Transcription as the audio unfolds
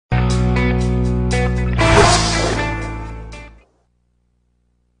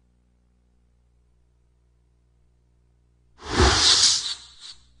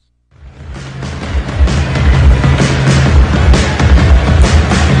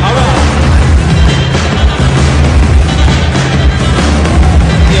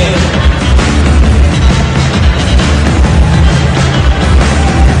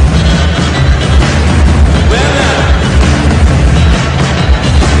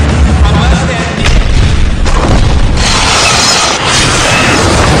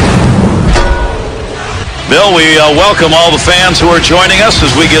Bill, we welcome all the fans who are joining us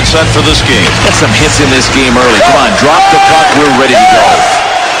as we get set for this game. Get some hits in this game early. Come on, drop the puck. We're ready to go.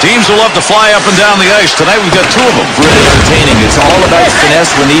 Teams will love to fly up and down the ice. Tonight we've got two of them. Really entertaining. It's all about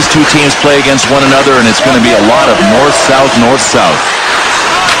finesse when these two teams play against one another, and it's going to be a lot of north-south, north-south.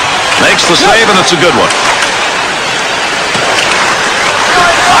 Makes the save, and it's a good one.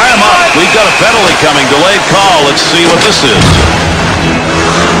 I am up. We've got a penalty coming. Delayed call. Let's see what this is.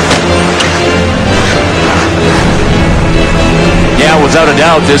 Yeah, without a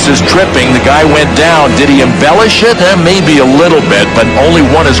doubt, this is tripping. The guy went down. Did he embellish it? Maybe a little bit, but only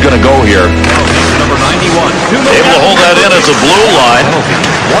one is going to go here. Number 91. Able to hold that in at the blue line.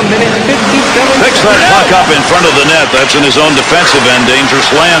 1 minute 57. Picks that puck up in front of the net. That's in his own defensive end. Dangerous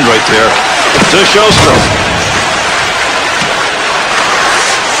land right there. To Sjostrom.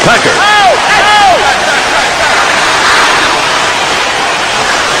 Pecker.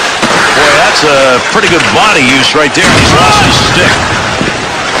 Boy, that's a pretty good body use right there. He's lost his stick.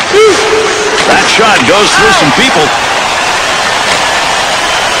 That shot goes through some people.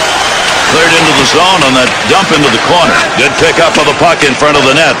 Cleared into the zone on that dump into the corner. Good pickup of the puck in front of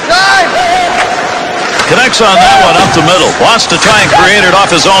the net. Connects on that one up the middle. Wants to try and create it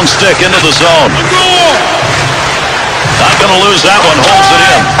off his own stick into the zone. Not going to lose that one. Holds it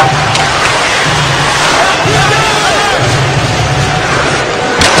in.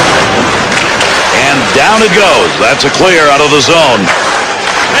 And down it goes. That's a clear out of the zone.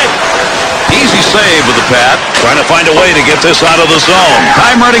 Easy save with the pad. Trying to find a way to get this out of the zone.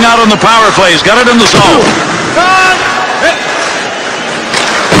 Time running out on the power play. He's got it in the zone.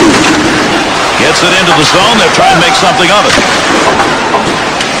 Gets it into the zone. They're trying to make something of it.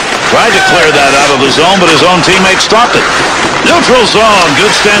 Tried to clear that out of the zone, but his own teammate stopped it. Neutral zone.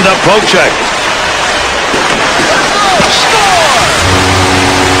 Good stand-up poke check.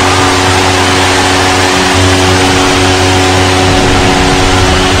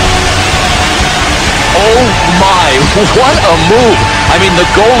 Oh my, what a move. I mean, the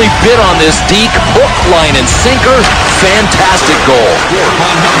goalie bit on this deke, hook, line, and sinker. Fantastic goal.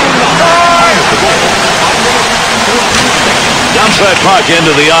 Dumps that puck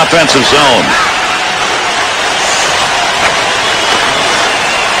into the offensive zone.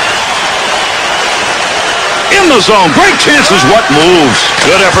 In the zone. Great chances. What moves?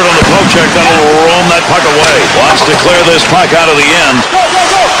 Good effort on the poke check. That'll roam that puck away. Wants to clear this puck out of the end.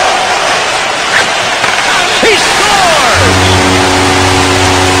 He scores!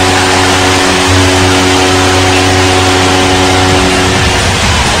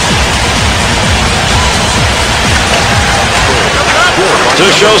 To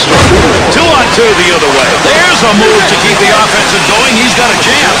Sjostrom. 2-on-2 the other way. There's a move to keep the offensive going. He's got a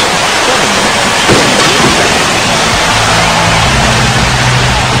chance.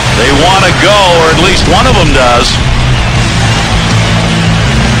 They want to go, or at least one of them does.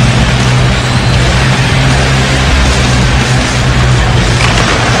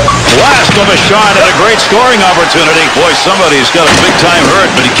 Blast of a shot and a great scoring opportunity. Boy, somebody's got a big-time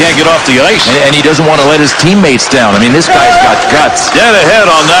hurt, but he can't get off the ice. And he doesn't want to let his teammates down. I mean, this guy's got guts. Dead ahead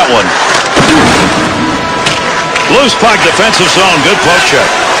on that one. Loose puck, defensive zone. Good poke check.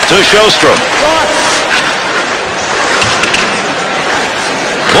 To Sjostrom.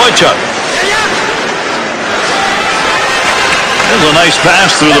 Boychuk. There's a nice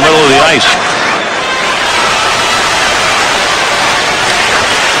pass through the middle of the ice.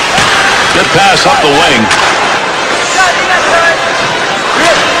 Good pass up the wing.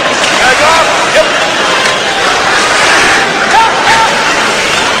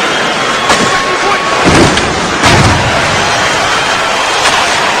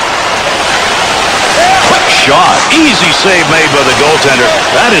 Quick shot. Easy save made by the goaltender.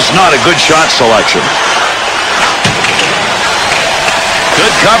 That is not a good shot selection.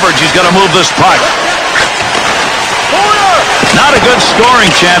 Good coverage. He's got to move this puck. Not a good scoring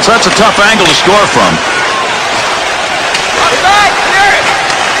chance. That's a tough angle to score from.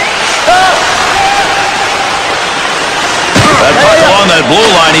 That puck along that blue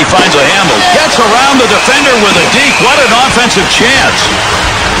line, he finds a handle. Gets around the defender with a deke. What an offensive chance.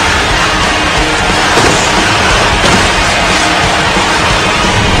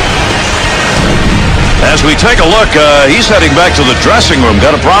 As we take a look, he's heading back to the dressing room.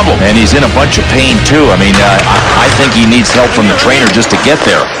 Got a problem. And he's in a bunch of pain, too. I mean, I think he needs help from the trainer just to get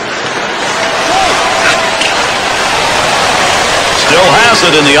there. Still has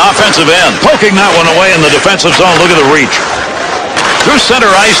it in the offensive end. Poking that one away in the defensive zone. Look at the reach. Through center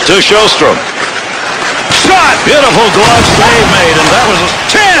ice to Sjostrom. Shot! Beautiful glove save made, and that was a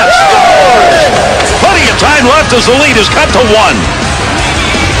chance. Plenty of time left as the lead is cut to 1.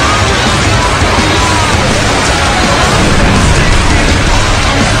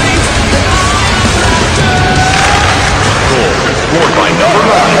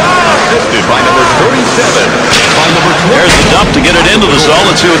 There's the dump to get it into the zone.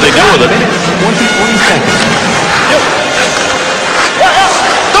 Let's see what they do with it. 20 seconds.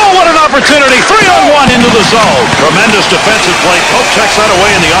 Oh, what an opportunity. 3-on-1 into the zone. Tremendous defensive play. Pope checks that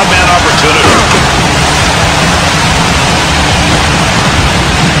away in the odd man opportunity.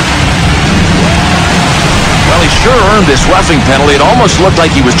 Well, he sure earned this roughing penalty. It almost looked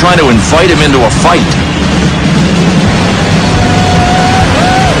like he was trying to invite him into a fight.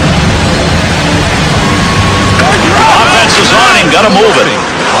 Offense is on him. Got to move it.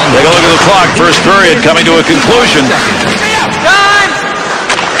 Take a look at the clock. First period coming to a conclusion.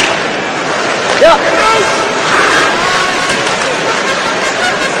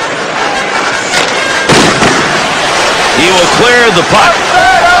 He will clear the puck.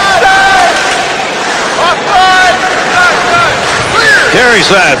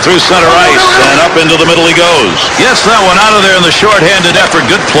 Carries that through center ice, and up into the middle he goes. Gets that one out of there in the short-handed effort.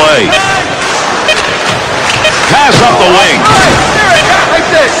 Good play. Pass up the wing.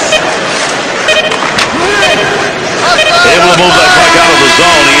 Able to move that puck out of the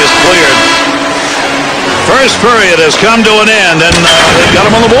zone. He is cleared. First period has come to an end, and they've got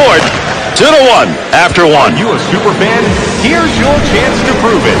him on the board. 2-1 after one. You a super fan? Here's your chance to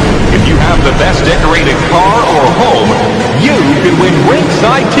prove it. If you have the best decorated car or home, you can win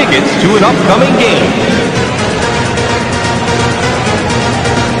ringside tickets to an upcoming game.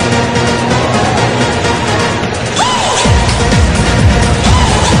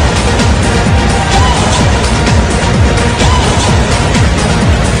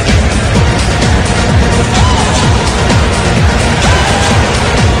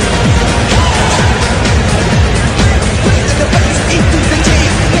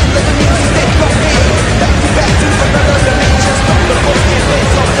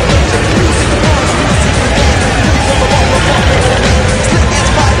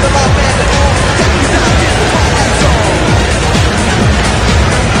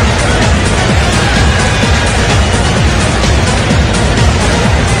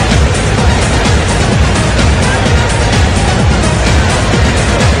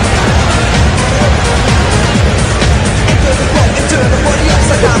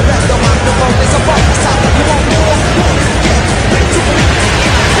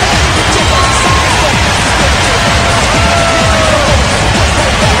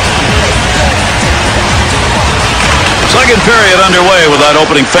 Second period underway with that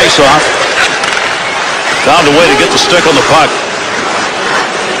opening faceoff. Found a way to get the stick on the puck.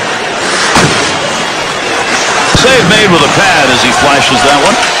 Save made with a pad as he flashes that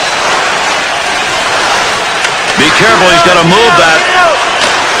one. Be careful, he's got to move that.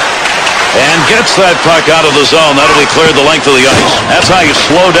 And gets that puck out of the zone. That'll be cleared the length of the ice. That's how you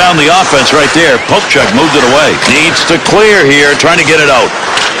slow down the offense right there. Popechuk moved it away. Needs to clear here, trying to get it out.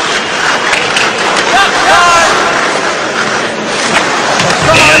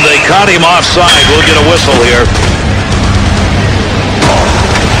 And they caught him offside. We'll get a whistle here.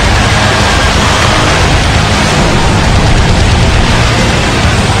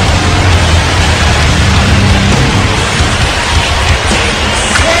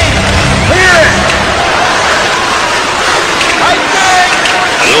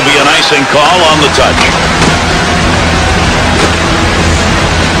 There'll be an icing call on the touch.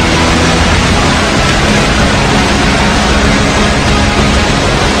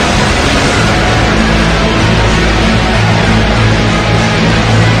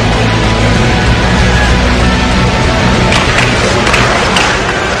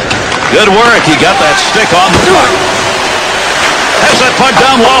 Good work. He got that stick on the puck. Has that puck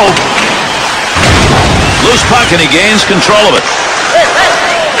down low. Loose puck, and he gains control of it.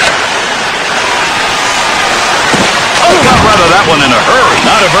 Oh, got rid of that one in a hurry.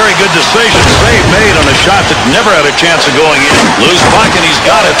 Not a very good decision. Save made on a shot that never had a chance of going in. Loose puck, and he's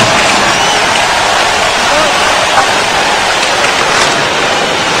got it.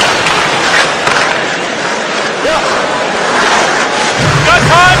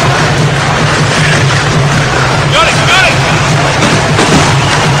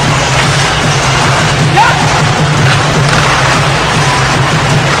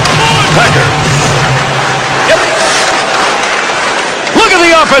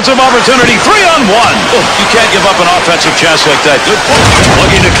 Offensive opportunity, 3-on-1. Oh, you can't give up an offensive chance like that. Good push.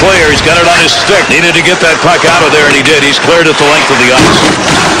 Looking to clear. He's got it on his stick. Needed to get that puck out of there, and he did. He's cleared at the length of the ice.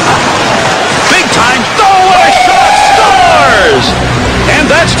 Big time. Oh, what a shot. Scores! And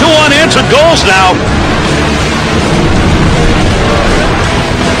that's 2 unanswered goals now.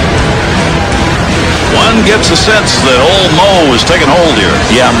 One gets a sense that old Mo is taking hold here.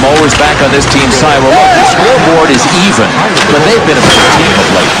 Yeah, Mo is back on this team's side. Well, look, the scoreboard is even, but they've been a better team of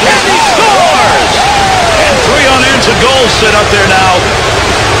late. And he scores!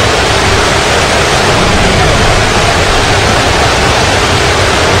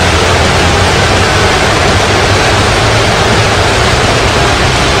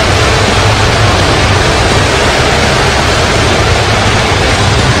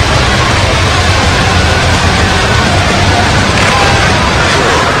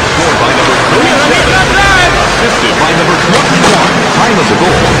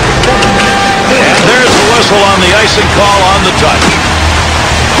 whistle on the icing call on the touch.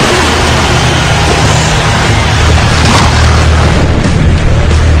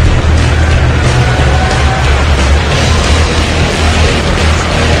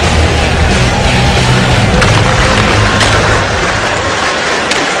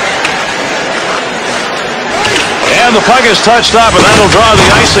 And the puck is touched up, and that'll draw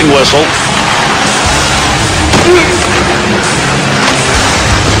the icing whistle.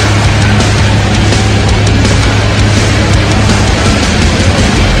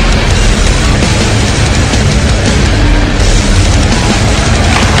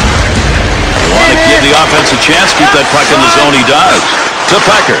 Give the offensive chance, keep that puck in the zone. He does. To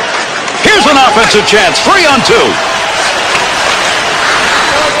Pecker. Here's an offensive chance. 3-on-2.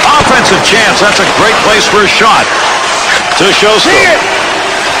 Offensive chance. That's a great place for a shot. To Shostrom.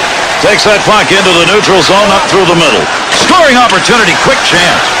 Takes that puck into the neutral zone up through the middle. Scoring opportunity. Quick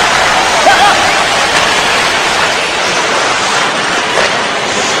chance.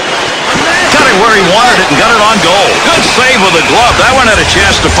 Got it where he wanted it and got it on goal. Good save with the glove. That one had a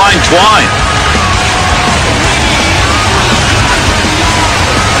chance to find Twine.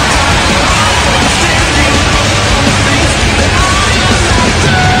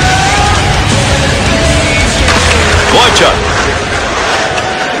 Boychuk.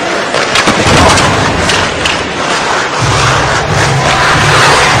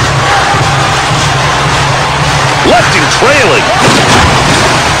 Left him trailing.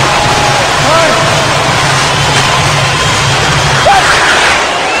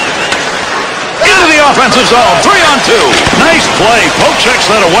 Into the offensive zone. 3-on-2. Nice play. Poke checks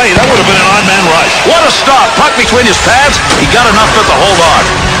that away. That would have been an odd man rush. What a stop. Puck between his pads. He got enough of it to hold on.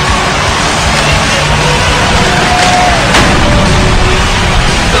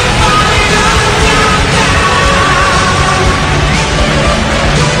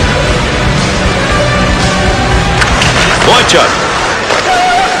 Boychuk.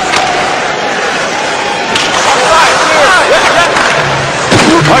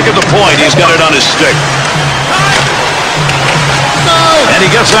 Puck at the point. He's got it on his stick. And he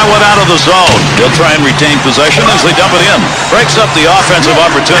gets that one out of the zone. He'll try and retain possession as they dump it in. Breaks up the offensive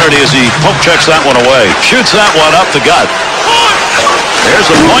opportunity as he poke checks that one away. Shoots that one up the gut. There's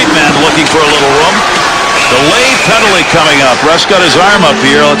a point man looking for a little room. Delayed penalty coming up. Russ got his arm up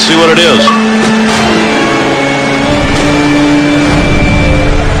here. Let's see what it is.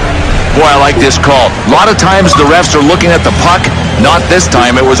 Boy, I like this call. A lot of times the refs are looking at the puck. Not this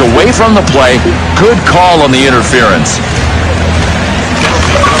time. It was away from the play. Good call on the interference. 2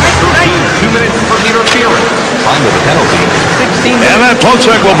 minutes for interference. Time of the penalty, 16 minutes. And that poke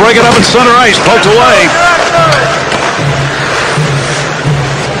check will break it up in center ice. Poked away.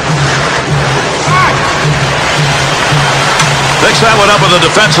 Picks that one up in the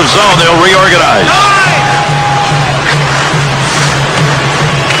defensive zone. They'll reorganize.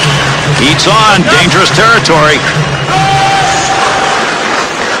 Heats on. Dangerous territory.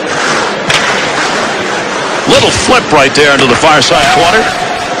 Little flip right there into the far side corner.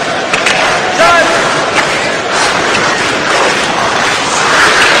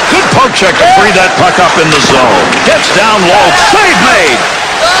 Good poke check to free that puck up in the zone. Gets down low. Save made.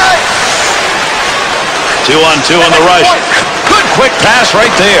 2-on-2 on the rush. Good quick pass right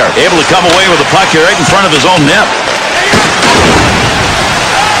there. Able to come away with the puck here right in front of his own net.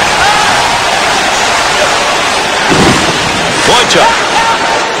 Boychuk.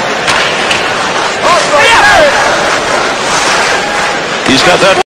 He's got that